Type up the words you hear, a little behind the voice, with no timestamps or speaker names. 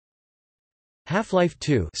Half-Life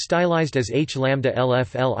 2, stylized as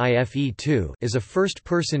H-LFLIFE2, is a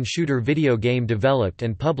first-person shooter video game developed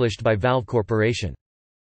and published by Valve Corporation.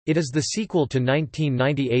 It is the sequel to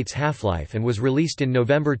 1998's Half-Life and was released in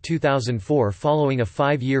November 2004 following a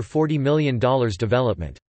 5-year $40 million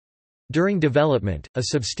development. During development, a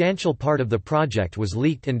substantial part of the project was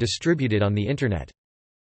leaked and distributed on the Internet.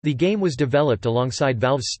 The game was developed alongside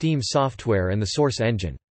Valve's Steam software and the Source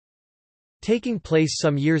engine. Taking place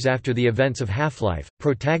some years after the events of Half-Life,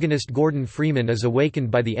 protagonist Gordon Freeman is awakened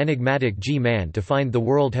by the enigmatic G-Man to find the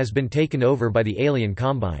world has been taken over by the alien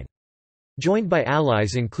Combine. Joined by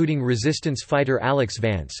allies including Resistance fighter Alex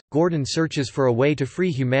Vance, Gordon searches for a way to free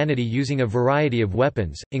humanity using a variety of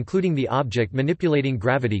weapons, including the object-manipulating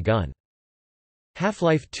gravity gun.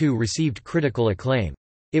 Half-Life 2 received critical acclaim.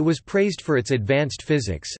 It was praised for its advanced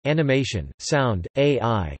physics, animation, sound,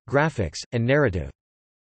 AI, graphics, and narrative.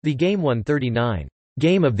 The game won 39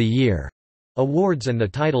 Game of the Year awards and the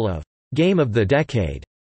title of Game of the Decade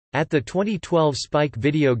at the 2012 Spike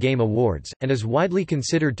Video Game Awards, and is widely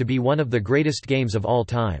considered to be one of the greatest games of all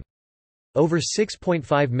time. Over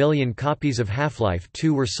 6.5 million copies of Half-Life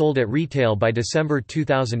 2 were sold at retail by December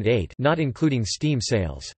 2008, not including Steam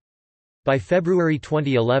sales. By February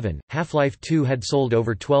 2011, Half-Life 2 had sold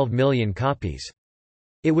over 12 million copies.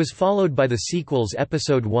 It was followed by the sequels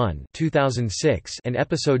Episode 1 (2006) and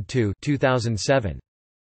Episode 2 (2007).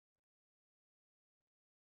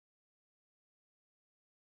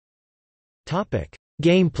 Topic: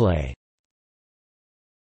 Gameplay.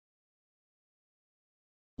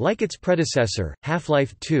 Like its predecessor,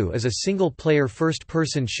 Half-Life 2 is a single-player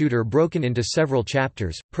first-person shooter broken into several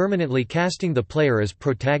chapters, permanently casting the player as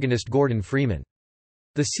protagonist Gordon Freeman.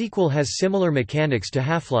 The sequel has similar mechanics to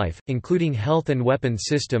Half-Life, including health and weapon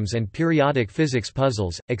systems and periodic physics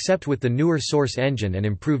puzzles, except with the newer Source engine and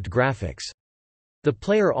improved graphics. The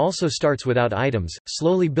player also starts without items,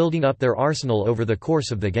 slowly building up their arsenal over the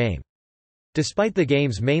course of the game. Despite the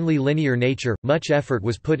game's mainly linear nature, much effort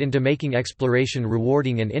was put into making exploration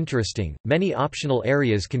rewarding and interesting. Many optional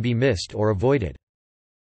areas can be missed or avoided.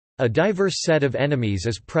 A diverse set of enemies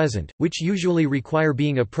is present, which usually require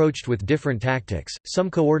being approached with different tactics,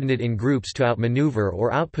 some coordinate in groups to outmaneuver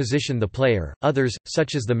or outposition the player, others,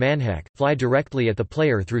 such as the Manheck, fly directly at the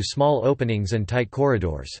player through small openings and tight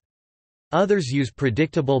corridors. Others use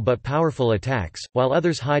predictable but powerful attacks, while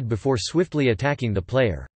others hide before swiftly attacking the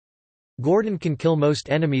player. Gordon can kill most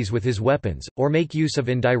enemies with his weapons, or make use of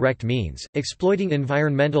indirect means, exploiting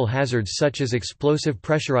environmental hazards such as explosive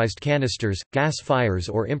pressurized canisters, gas fires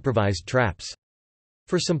or improvised traps.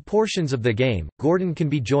 For some portions of the game, Gordon can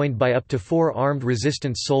be joined by up to 4 armed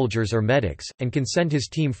resistance soldiers or medics, and can send his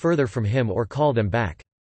team further from him or call them back.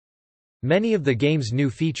 Many of the game's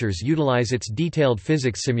new features utilize its detailed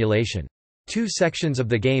physics simulation. 2 sections of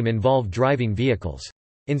the game involve driving vehicles.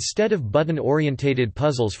 Instead of button-orientated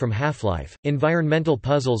puzzles from Half-Life, environmental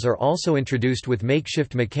puzzles are also introduced with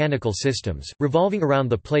makeshift mechanical systems, revolving around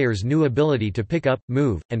the player's new ability to pick up,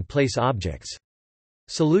 move, and place objects.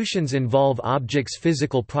 Solutions involve objects'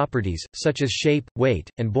 physical properties, such as shape, weight,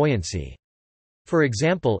 and buoyancy. For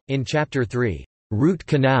example, in Chapter 3, Root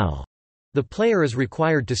Canal, the player is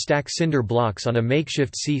required to stack cinder blocks on a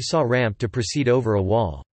makeshift seesaw ramp to proceed over a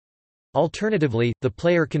wall. Alternatively, the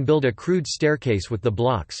player can build a crude staircase with the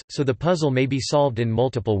blocks, so the puzzle may be solved in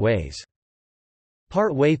multiple ways.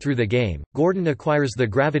 Part way through the game, Gordon acquires the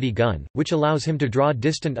gravity gun, which allows him to draw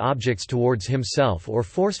distant objects towards himself or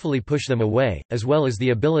forcefully push them away, as well as the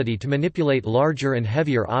ability to manipulate larger and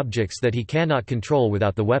heavier objects that he cannot control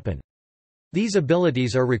without the weapon. These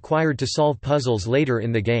abilities are required to solve puzzles later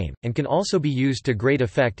in the game, and can also be used to great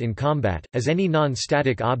effect in combat, as any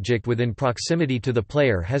non-static object within proximity to the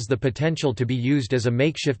player has the potential to be used as a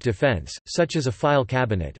makeshift defense, such as a file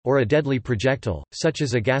cabinet, or a deadly projectile, such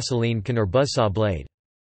as a gasoline can or buzzsaw blade.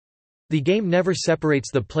 The game never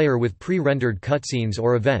separates the player with pre-rendered cutscenes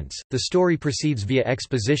or events, the story proceeds via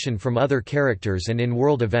exposition from other characters and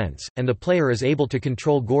in-world events, and the player is able to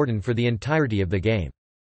control Gordon for the entirety of the game.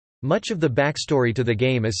 Much of the backstory to the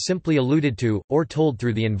game is simply alluded to, or told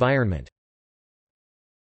through the environment.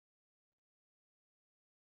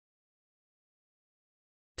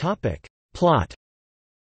 Plot.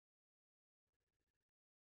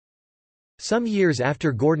 Some years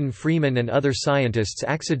after Gordon Freeman and other scientists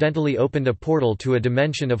accidentally opened a portal to a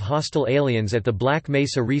dimension of hostile aliens at the Black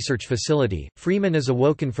Mesa Research Facility, Freeman is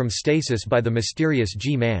awoken from stasis by the mysterious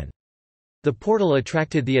G-Man. The portal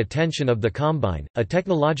attracted the attention of the Combine, a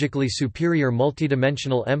technologically superior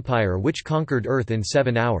multidimensional empire which conquered Earth in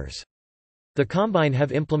 7 hours. The Combine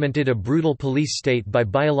have implemented a brutal police state by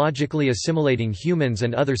biologically assimilating humans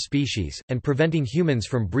and other species, and preventing humans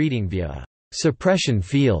from breeding via a suppression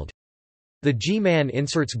field. The G-Man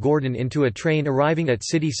inserts Gordon into a train arriving at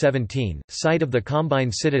City 17, site of the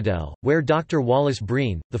Combine Citadel, where Dr. Wallace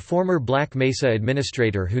Breen, the former Black Mesa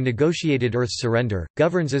administrator who negotiated Earth's surrender,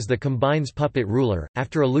 governs as the Combine's puppet ruler.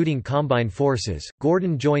 After eluding Combine forces,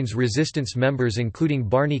 Gordon joins resistance members including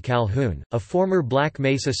Barney Calhoun, a former Black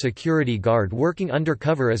Mesa security guard working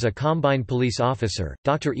undercover as a Combine police officer,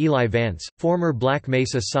 Dr. Eli Vance, former Black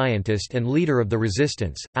Mesa scientist and leader of the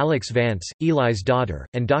resistance, Alex Vance, Eli's daughter,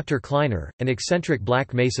 and Dr. Kleiner, an eccentric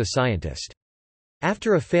Black Mesa scientist.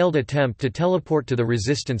 After a failed attempt to teleport to the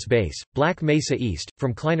resistance base, Black Mesa East,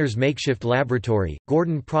 from Kleiner's makeshift laboratory,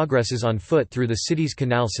 Gordon progresses on foot through the city's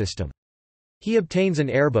canal system. He obtains an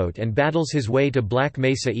airboat and battles his way to Black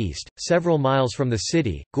Mesa East, several miles from the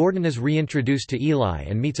city. Gordon is reintroduced to Eli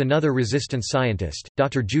and meets another resistance scientist,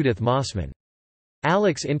 Dr. Judith Mossman.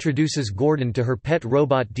 Alex introduces Gordon to her pet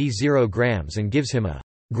robot D0 Grams and gives him a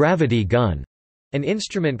gravity gun, an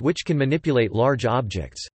instrument which can manipulate large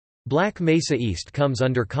objects. Black Mesa East comes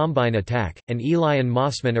under Combine attack, and Eli and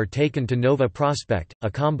Mossman are taken to Nova Prospekt,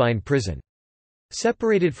 a Combine prison.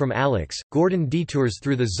 Separated from Alex, Gordon detours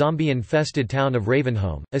through the zombie-infested town of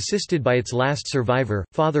Ravenholm, assisted by its last survivor,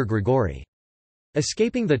 Father Grigori.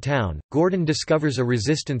 Escaping the town, Gordon discovers a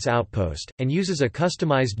resistance outpost, and uses a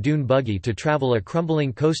customized dune buggy to travel a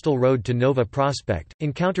crumbling coastal road to Nova Prospekt,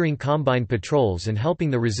 encountering Combine patrols and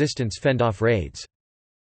helping the resistance fend off raids.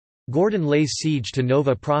 Gordon lays siege to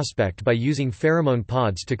Nova Prospekt by using pheromone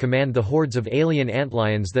pods to command the hordes of alien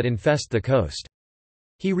antlions that infest the coast.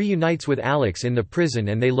 He reunites with Alex in the prison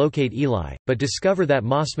and they locate Eli, but discover that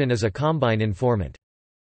Mossman is a Combine informant.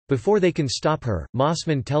 Before they can stop her,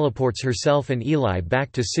 Mossman teleports herself and Eli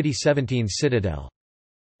back to City 17's citadel.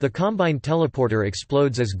 The Combine teleporter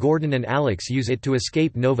explodes as Gordon and Alex use it to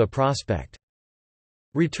escape Nova Prospekt.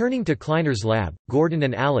 Returning to Kleiner's lab, Gordon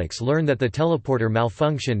and Alex learn that the teleporter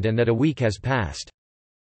malfunctioned and that a week has passed.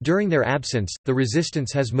 During their absence, the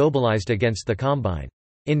Resistance has mobilized against the Combine.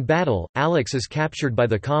 In battle, Alex is captured by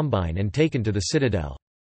the Combine and taken to the Citadel.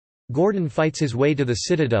 Gordon fights his way to the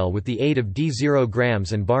Citadel with the aid of D0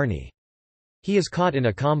 Grams and Barney. He is caught in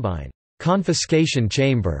a Combine confiscation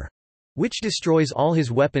chamber, which destroys all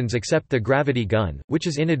his weapons except the gravity gun, which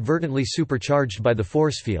is inadvertently supercharged by the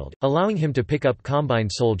force field, allowing him to pick up Combine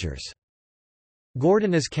soldiers.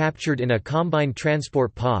 Gordon is captured in a Combine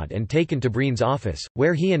transport pod and taken to Breen's office,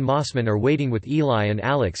 where he and Mossman are waiting with Eli and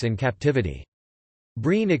Alex in captivity.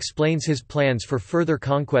 Breen explains his plans for further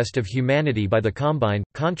conquest of humanity by the Combine,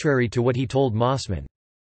 contrary to what he told Mossman.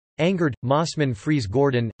 Angered, Mossman frees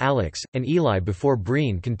Gordon, Alex, and Eli before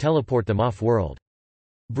Breen can teleport them off-world.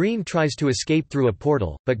 Breen tries to escape through a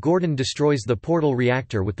portal, but Gordon destroys the portal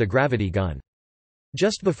reactor with the gravity gun.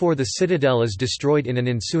 Just before the Citadel is destroyed in an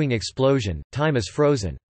ensuing explosion, time is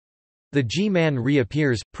frozen. The G-Man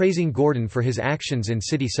reappears, praising Gordon for his actions in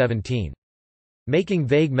City 17. Making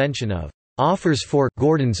vague mention of offers for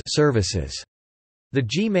Gordon's services, the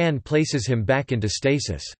G-Man places him back into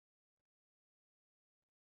stasis.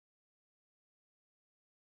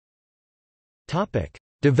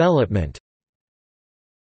 Development.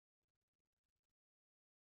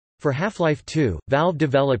 For Half-Life 2, Valve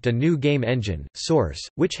developed a new game engine, Source,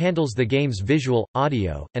 which handles the game's visual,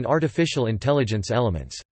 audio, and artificial intelligence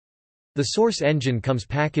elements. The Source engine comes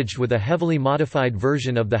packaged with a heavily modified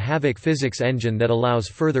version of the Havok physics engine that allows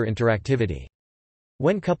further interactivity.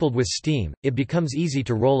 When coupled with Steam, it becomes easy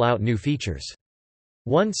to roll out new features.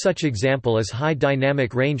 One such example is high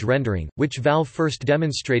dynamic range rendering, which Valve first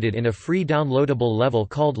demonstrated in a free downloadable level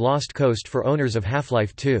called Lost Coast for owners of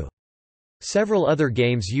Half-Life 2. Several other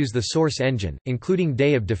games use the Source engine, including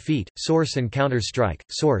Day of Defeat, Source and Counter-Strike,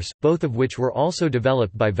 Source, both of which were also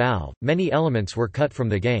developed by Valve. Many elements were cut from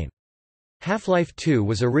the game. Half-Life 2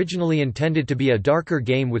 was originally intended to be a darker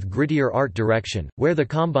game with grittier art direction, where the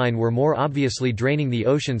Combine were more obviously draining the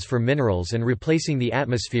oceans for minerals and replacing the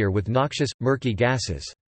atmosphere with noxious, murky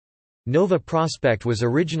gases. Nova Prospekt was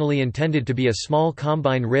originally intended to be a small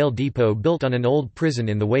Combine rail depot built on an old prison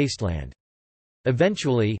in the wasteland.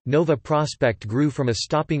 Eventually, Nova Prospekt grew from a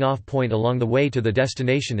stopping-off point along the way to the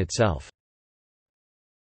destination itself.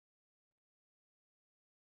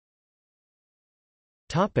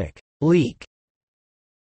 Leak.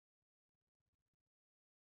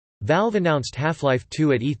 Valve announced Half-Life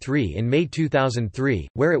 2 at E3 in May 2003,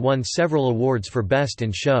 where it won several awards for Best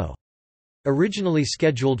in Show. Originally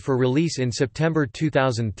scheduled for release in September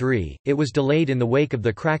 2003, it was delayed in the wake of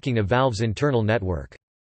the cracking of Valve's internal network.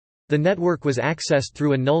 The network was accessed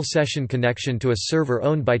through a null session connection to a server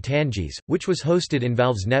owned by Tangis, which was hosted in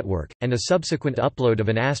Valve's network, and a subsequent upload of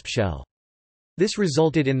an ASP shell. This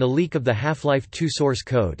resulted in the leak of the Half-Life 2 source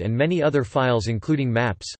code and many other files including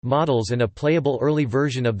maps, models and a playable early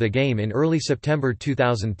version of the game in early September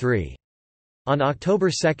 2003. On October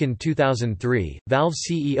 2, 2003, Valve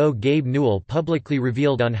CEO Gabe Newell publicly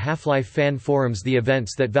revealed on Half-Life fan forums the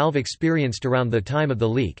events that Valve experienced around the time of the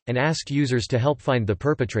leak, and asked users to help find the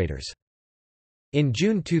perpetrators. In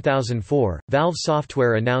June 2004, Valve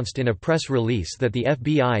Software announced in a press release that the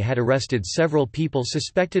FBI had arrested several people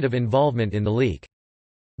suspected of involvement in the leak.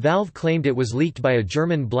 Valve claimed it was leaked by a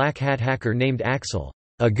German black hat hacker named Axel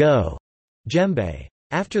Ago Djembe.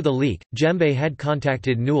 After the leak, Djembe had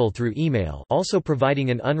contacted Newell through email, also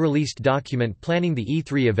providing an unreleased document planning the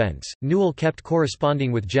E3 events. Newell kept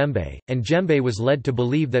corresponding with Djembe, and Djembe was led to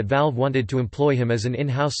believe that Valve wanted to employ him as an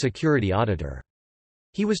in-house security auditor.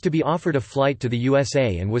 He was to be offered a flight to the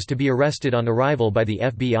USA and was to be arrested on arrival by the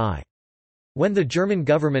FBI. When the German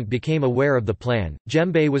government became aware of the plan,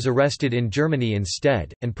 Djembe was arrested in Germany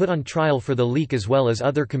instead, and put on trial for the leak as well as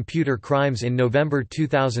other computer crimes in November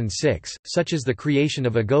 2006, such as the creation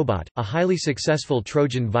of Agobot, a highly successful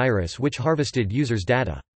Trojan virus which harvested users'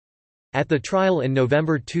 data. At the trial in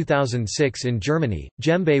November 2006 in Germany,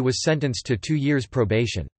 Djembe was sentenced to 2 years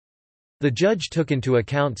probation. The judge took into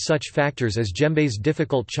account such factors as Djembe's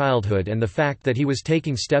difficult childhood and the fact that he was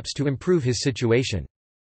taking steps to improve his situation.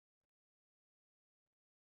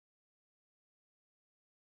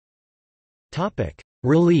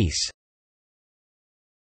 Release.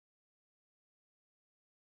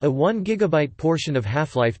 A 1 GB portion of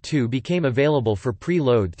Half-Life 2 became available for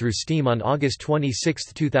pre-load through Steam on August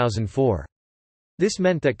 26, 2004. This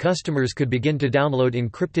meant that customers could begin to download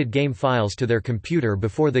encrypted game files to their computer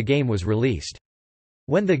before the game was released.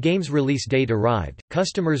 When the game's release date arrived,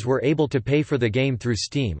 customers were able to pay for the game through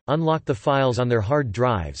Steam, unlock the files on their hard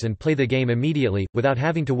drives and play the game immediately, without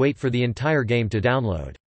having to wait for the entire game to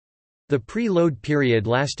download. The pre-load period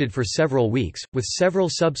lasted for several weeks, with several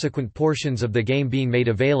subsequent portions of the game being made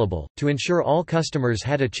available. To ensure all customers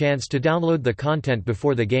had a chance to download the content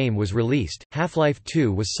before the game was released, Half-Life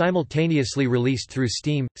 2 was simultaneously released through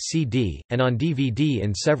Steam, CD, and on DVD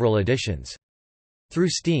in several editions. Through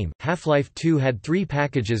Steam, Half-Life 2 had 3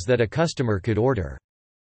 packages that a customer could order.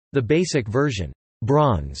 The basic version,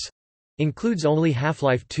 Bronze, includes only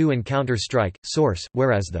Half-Life 2 and Counter-Strike, Source,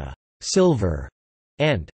 whereas the Silver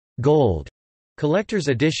and Gold Collector's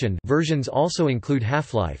Edition versions also include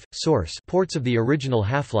Half-Life, Source ports of the original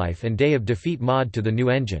Half-Life and Day of Defeat mod to the new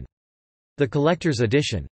engine. The Collector's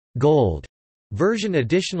Edition Gold version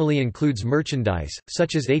additionally includes merchandise,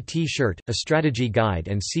 such as a T-shirt, a strategy guide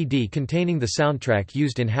and CD containing the soundtrack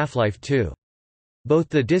used in Half-Life 2. Both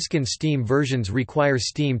the disc and Steam versions require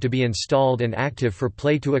Steam to be installed and active for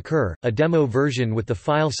play to occur. A demo version with the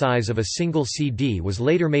file size of a single CD was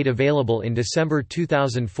later made available in December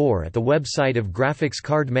 2004 at the website of graphics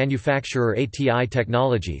card manufacturer ATI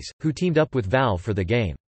Technologies, who teamed up with Valve for the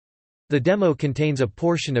game. The demo contains a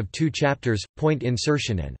portion of 2 chapters, Point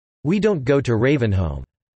Insertion and We Don't Go to Ravenholm.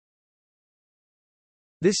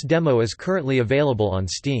 This demo is currently available on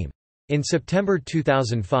Steam. In September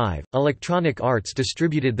 2005, Electronic Arts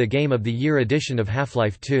distributed the Game of the Year edition of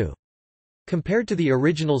Half-Life 2. Compared to the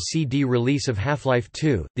original CD release of Half-Life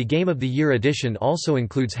 2, the Game of the Year edition also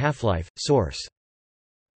includes Half-Life, Source.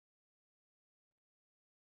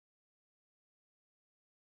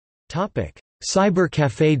 Cyber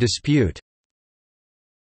Café dispute.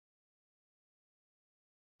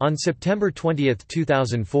 On September 20,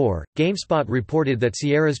 2004, GameSpot reported that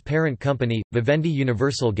Sierra's parent company, Vivendi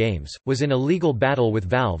Universal Games, was in a legal battle with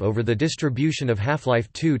Valve over the distribution of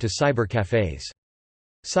Half-Life 2 to cyber cafés.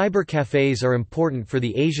 Cyber cafés are important for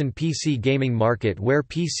the Asian PC gaming market where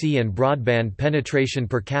PC and broadband penetration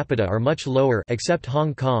per capita are much lower except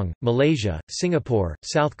Hong Kong, Malaysia, Singapore,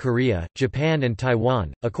 South Korea, Japan and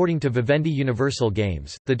Taiwan. According to Vivendi Universal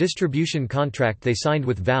Games, the distribution contract they signed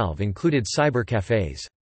with Valve included cyber cafés.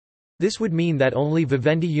 This would mean that only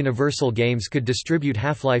Vivendi Universal Games could distribute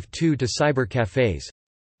Half-Life 2 to cyber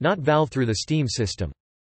cafés—not Valve through the Steam system.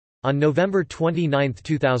 On November 29,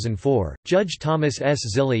 2004, Judge Thomas S.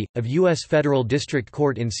 Zille, of U.S. Federal District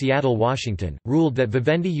Court in Seattle, Washington, ruled that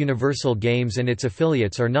Vivendi Universal Games and its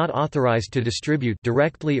affiliates are not authorized to distribute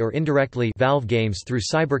directly or indirectly Valve games through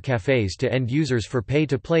cyber cafés to end users for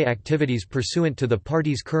pay-to-play activities pursuant to the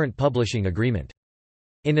parties' current publishing agreement.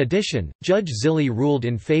 In addition, Judge Zille ruled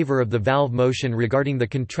in favor of the Valve motion regarding the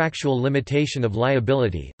contractual limitation of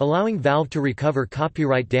liability, allowing Valve to recover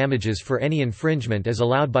copyright damages for any infringement as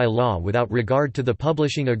allowed by law without regard to the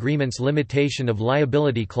publishing agreement's limitation of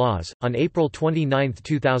liability clause. On April 29,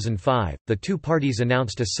 2005, the two parties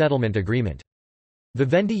announced a settlement agreement.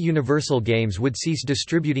 Vivendi Universal Games would cease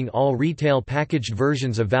distributing all retail packaged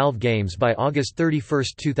versions of Valve games by August 31,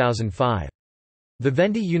 2005.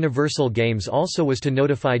 Vivendi Universal Games also was to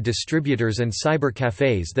notify distributors and cyber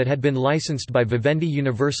cafés that had been licensed by Vivendi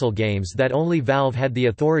Universal Games that only Valve had the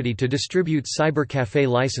authority to distribute cyber café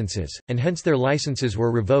licenses, and hence their licenses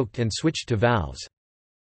were revoked and switched to Valve's.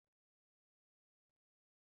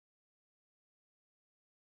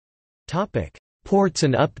 Ports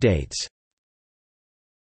and updates.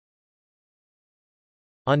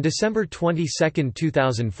 On December 22,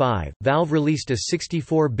 2005, Valve released a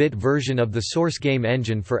 64-bit version of the source game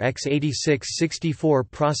engine for x86 64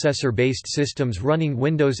 processor-based systems running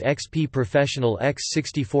Windows XP Professional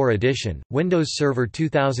x64 Edition, Windows Server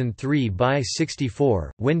 2003 by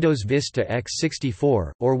 64, Windows Vista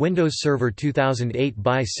x64, or Windows Server 2008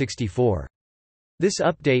 by 64. This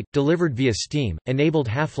update, delivered via Steam, enabled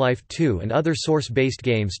Half-Life 2 and other source-based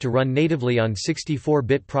games to run natively on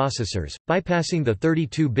 64-bit processors, bypassing the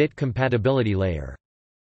 32-bit compatibility layer.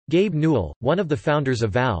 Gabe Newell, one of the founders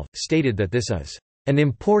of Valve, stated that this is an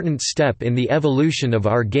important step in the evolution of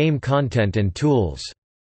our game content and tools,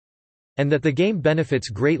 and that the game benefits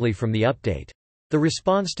greatly from the update. The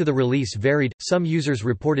response to the release varied. Some users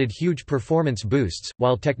reported huge performance boosts,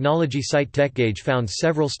 while technology site TechGauge found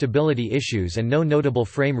several stability issues and no notable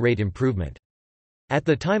frame rate improvement. At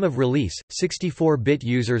the time of release, 64-bit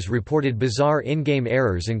users reported bizarre in-game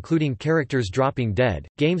errors including characters dropping dead,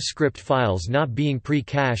 game script files not being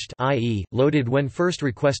pre-cached, i.e., loaded when first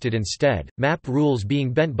requested instead, map rules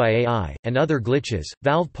being bent by AI, and other glitches.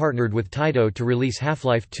 Valve partnered with Taito to release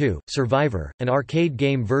Half-Life 2: Survivor, an arcade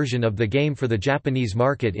game version of the game for the Japanese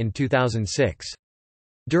market in 2006.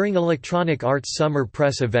 During Electronic Arts Summer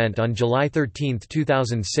Press event on July 13,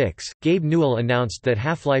 2006, Gabe Newell announced that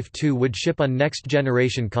Half-Life 2 would ship on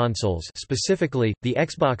next-generation consoles, specifically, the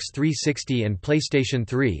Xbox 360 and PlayStation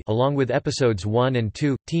 3, along with Episodes 1 and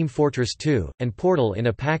 2, Team Fortress 2, and Portal in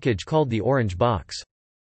a package called the Orange Box.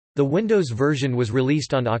 The Windows version was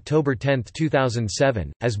released on October 10,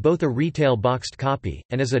 2007, as both a retail boxed copy,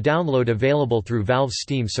 and as a download available through Valve's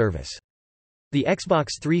Steam service. The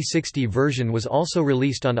Xbox 360 version was also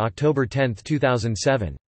released on October 10,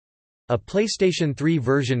 2007. A PlayStation 3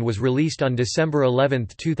 version was released on December 11,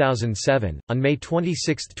 2007. On May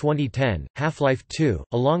 26, 2010, Half-Life 2,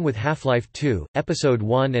 along with Half-Life 2, Episode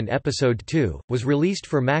 1 and Episode 2, was released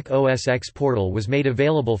for Mac OS X. Portal was made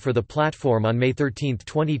available for the platform on May 13,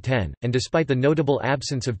 2010, and despite the notable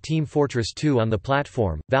absence of Team Fortress 2 on the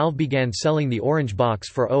platform, Valve began selling the Orange Box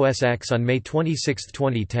for OS X on May 26,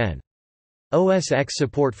 2010. OS X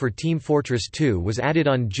support for Team Fortress 2 was added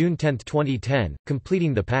on June 10, 2010,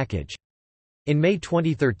 completing the package. In May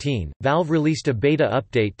 2013, Valve released a beta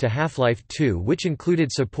update to Half-Life 2 which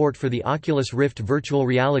included support for the Oculus Rift virtual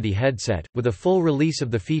reality headset, with a full release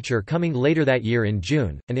of the feature coming later that year in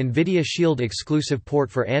June. An NVIDIA Shield exclusive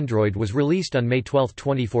port for Android was released on May 12,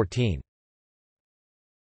 2014.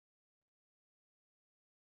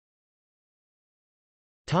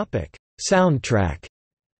 Soundtrack.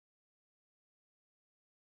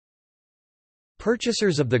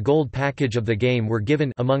 Purchasers of the gold package of the game were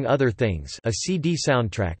given, among other things, a CD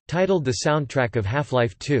soundtrack, titled The Soundtrack of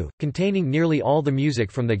Half-Life 2, containing nearly all the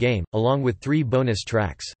music from the game, along with 3 bonus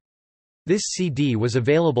tracks. This CD was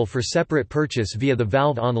available for separate purchase via the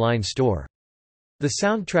Valve Online Store. The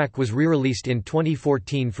soundtrack was re-released in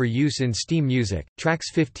 2014 for use in Steam Music. Tracks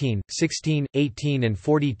 15, 16, 18 and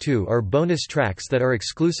 42 are bonus tracks that are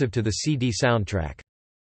exclusive to the CD soundtrack.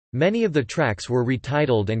 Many of the tracks were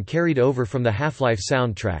retitled and carried over from the Half-Life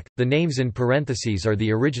soundtrack. The names in parentheses are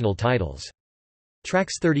the original titles.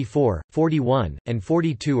 Tracks 34, 41, and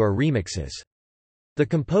 42 are remixes. The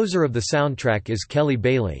composer of the soundtrack is Kelly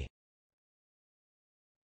Bailey.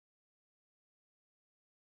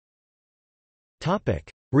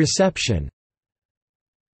 Topic: Reception.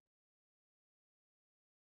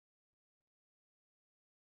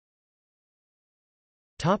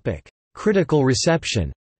 Topic: Critical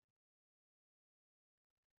reception.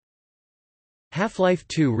 Half-Life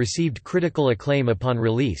 2 received critical acclaim upon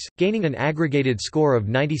release, gaining an aggregated score of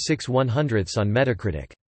 96/100 on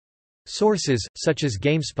Metacritic. Sources, such as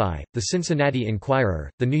GameSpy, The Cincinnati Enquirer,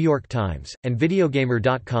 The New York Times, and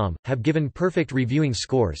Videogamer.com, have given perfect reviewing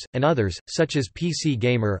scores, and others, such as PC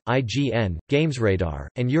Gamer, IGN, GamesRadar,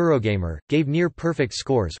 and Eurogamer, gave near-perfect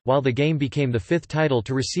scores, while the game became the 5th title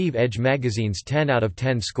to receive Edge magazine's 10 out of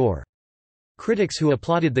 10 score. Critics who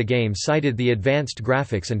applauded the game cited the advanced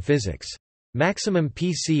graphics and physics. Maximum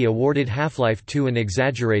PC awarded Half-Life 2 an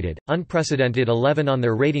exaggerated, unprecedented 11 on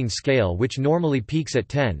their rating scale which normally peaks at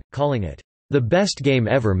 10, calling it, "the best game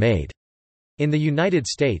ever made." In the United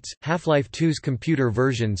States, Half-Life 2's computer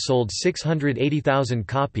version sold 680,000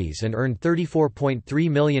 copies and earned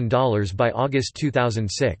 $34.3 million by August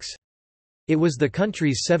 2006. It was the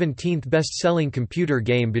country's 17th best-selling computer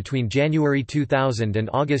game between January 2000 and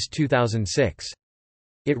August 2006.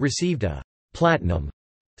 It received a Platinum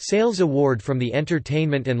Sales Award from the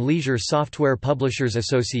Entertainment and Leisure Software Publishers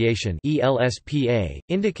Association (ELSPA),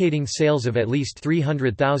 indicating sales of at least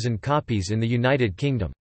 300,000 copies in the United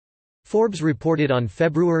Kingdom. Forbes reported on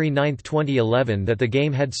February 9, 2011 that the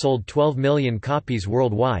game had sold 12 million copies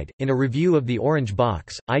worldwide. In a review of the Orange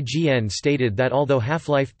Box, IGN stated that although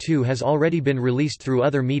Half-Life 2 has already been released through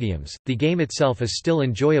other mediums, the game itself is still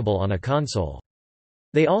enjoyable on a console.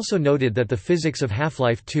 They also noted that the physics of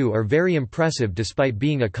Half-Life 2 are very impressive despite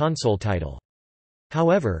being a console title.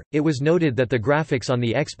 However, it was noted that the graphics on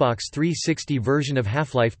the Xbox 360 version of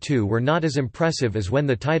Half-Life 2 were not as impressive as when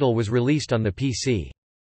the title was released on the PC.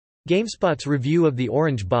 GameSpot's review of the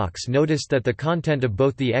Orange Box noticed that the content of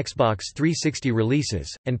both the Xbox 360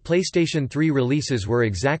 releases and PlayStation 3 releases were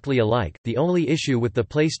exactly alike. The only issue with the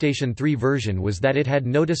PlayStation 3 version was that it had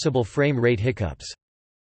noticeable frame rate hiccups.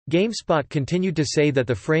 GameSpot continued to say that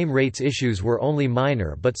the frame rates issues were only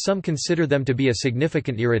minor, but some consider them to be a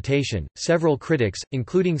significant irritation. Several critics,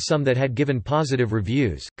 including some that had given positive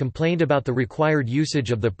reviews, complained about the required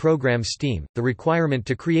usage of the program Steam, the requirement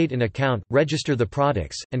to create an account, register the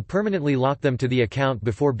products, and permanently lock them to the account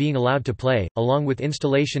before being allowed to play, along with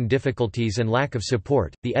installation difficulties and lack of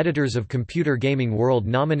support. The editors of Computer Gaming World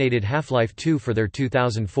nominated Half-Life 2 for their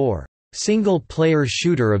 2004 Single-Player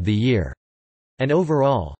Shooter of the Year and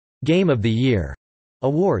overall Game of the Year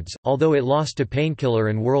awards, although it lost to Painkiller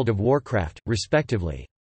and World of Warcraft, respectively.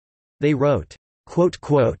 They wrote,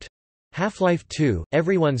 "Half-Life 2,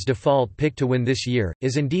 everyone's default pick to win this year,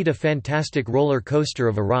 is indeed a fantastic roller coaster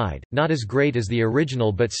of a ride, not as great as the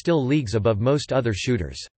original but still leagues above most other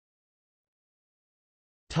shooters."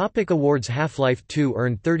 Topic awards. Half-Life 2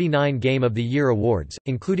 earned 39 Game of the Year awards,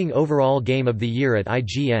 including Overall Game of the Year at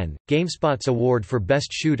IGN, GameSpot's Award for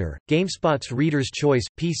Best Shooter, GameSpot's Reader's Choice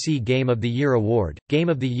PC Game of the Year Award, Game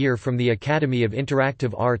of the Year from the Academy of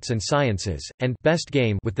Interactive Arts and Sciences, and Best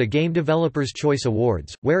Game with the Game Developer's Choice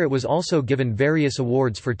Awards, where it was also given various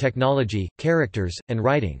awards for technology, characters, and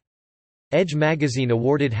writing. Edge magazine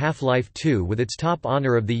awarded Half-Life 2 with its top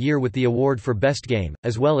honor of the year with the award for Best Game,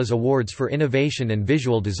 as well as awards for innovation and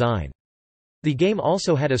visual design. The game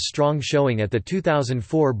also had a strong showing at the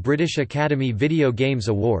 2004 British Academy Video Games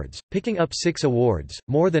Awards, picking up 6 awards,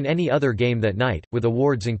 more than any other game that night, with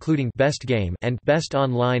awards including Best Game and Best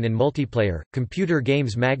Online and Multiplayer. Computer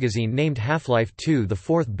Games magazine named Half-Life 2 the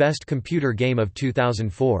 4th best computer game of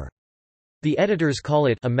 2004. The editors call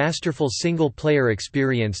it a masterful single-player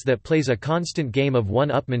experience that plays a constant game of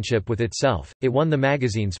one-upmanship with itself. It won the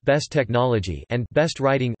magazine's Best Technology and Best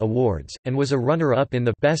Writing awards, and was a runner-up in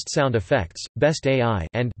the Best Sound Effects, Best AI,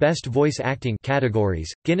 and Best Voice Acting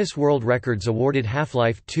categories. Guinness World Records awarded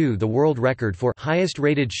Half-Life 2 the world record for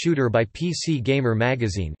highest-rated shooter by PC Gamer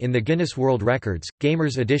magazine in the Guinness World Records,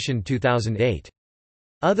 Gamers Edition 2008.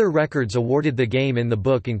 Other records awarded the game in the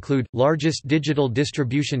book include, largest digital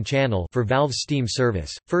distribution channel for Valve's Steam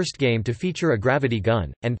service, first game to feature a gravity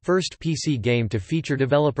gun, and first PC game to feature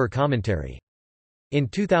developer commentary. In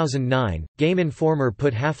 2009, Game Informer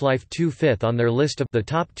put Half-Life 2 fifth on their list of the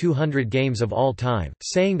top 200 games of all time,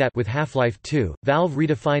 saying that with Half-Life 2, Valve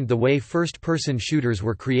redefined the way first-person shooters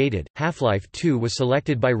were created. Half-Life 2 was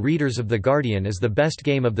selected by readers of The Guardian as the best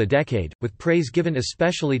game of the decade, with praise given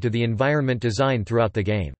especially to the environment design throughout the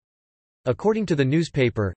game. According to the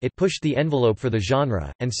newspaper, it pushed the envelope for the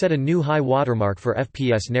genre, and set a new high watermark for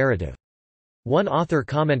FPS narrative. One author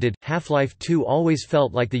commented, Half-Life 2 always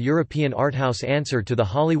felt like the European arthouse answer to the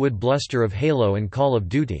Hollywood bluster of Halo and Call of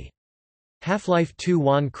Duty. Half-Life 2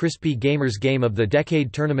 won Crispy Gamer's Game of the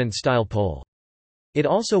Decade tournament-style poll. It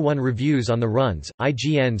also won reviews on The Run's,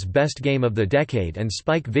 IGN's Best Game of the Decade and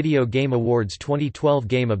Spike Video Game Awards 2012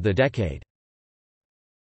 Game of the Decade.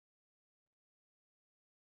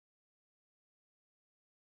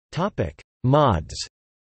 Mods.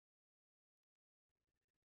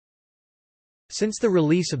 Since the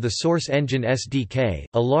release of the Source Engine SDK,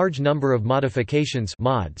 a large number of modifications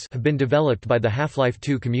mods have been developed by the Half-Life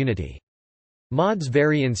 2 community. Mods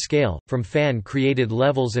vary in scale, from fan-created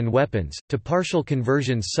levels and weapons, to partial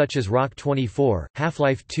conversions such as Rock 24,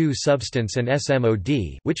 Half-Life 2 Substance and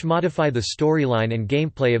SMOD, which modify the storyline and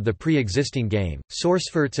gameplay of the pre-existing game,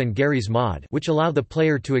 Sourceforts and Gary's Mod, which allow the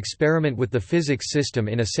player to experiment with the physics system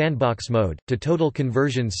in a sandbox mode, to total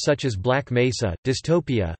conversions such as Black Mesa,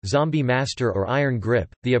 Dystopia, Zombie Master or Iron Grip,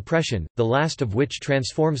 The Oppression, the last of which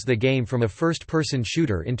transforms the game from a first-person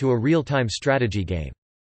shooter into a real-time strategy game.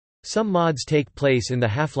 Some mods take place in the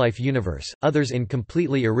Half-Life universe, others in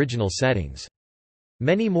completely original settings.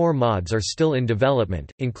 Many more mods are still in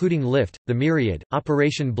development, including Lift, The Myriad,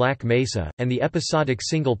 Operation Black Mesa, and the episodic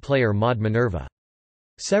single-player mod Minerva.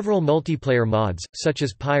 Several multiplayer mods, such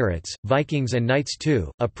as Pirates, Vikings and Knights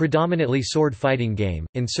 2, a predominantly sword-fighting game,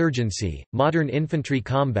 Insurgency, Modern Infantry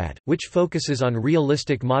Combat, which focuses on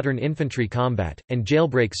realistic modern infantry combat, and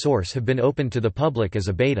Jailbreak Source have been opened to the public as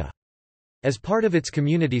a beta. As part of its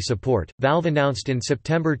community support, Valve announced in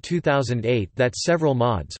September 2008 that several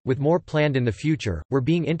mods, with more planned in the future, were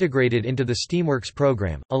being integrated into the Steamworks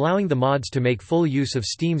program, allowing the mods to make full use of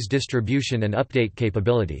Steam's distribution and update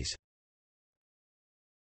capabilities.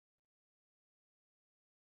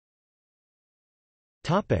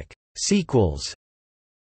 Sequels.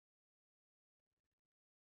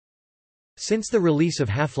 Since the release of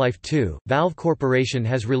Half-Life 2, Valve Corporation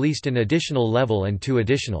has released an additional level and 2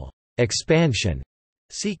 additional expansion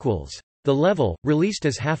sequels. The level, released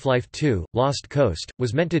as Half-Life 2, Lost Coast,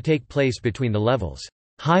 was meant to take place between the levels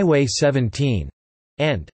Highway 17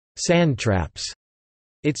 and Sand Traps.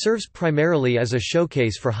 It serves primarily as a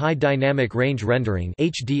showcase for high dynamic range rendering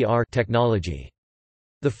 (HDR) technology.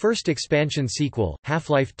 The first expansion sequel,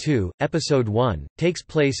 Half-Life 2, Episode 1, takes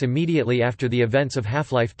place immediately after the events of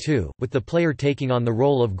Half-Life 2, with the player taking on the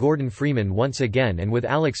role of Gordon Freeman once again and with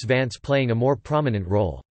Alex Vance playing a more prominent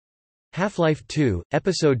role. Half-Life 2,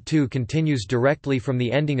 Episode 2 continues directly from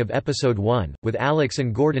the ending of Episode 1, with Alex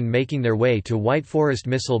and Gordon making their way to White Forest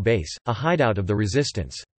Missile Base, a hideout of the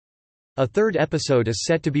Resistance. A third episode is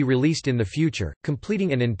set to be released in the future,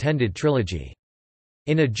 completing an intended trilogy.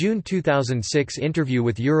 In a June 2006 interview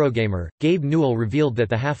with Eurogamer, Gabe Newell revealed that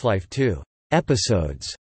the Half-Life 2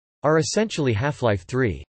 episodes are essentially Half-Life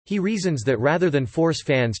 3. He reasons that rather than force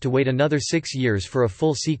fans to wait another 6 years for a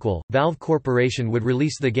full sequel, Valve Corporation would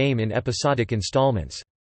release the game in episodic installments.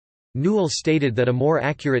 Newell stated that a more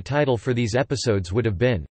accurate title for these episodes would have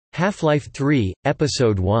been Half-Life 3,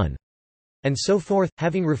 Episode 1, and so forth,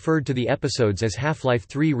 having referred to the episodes as Half-Life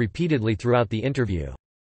 3 repeatedly throughout the interview.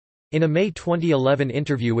 In a May 2011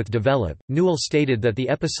 interview with Develop, Newell stated that the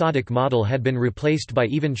episodic model had been replaced by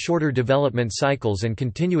even shorter development cycles and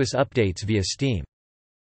continuous updates via Steam.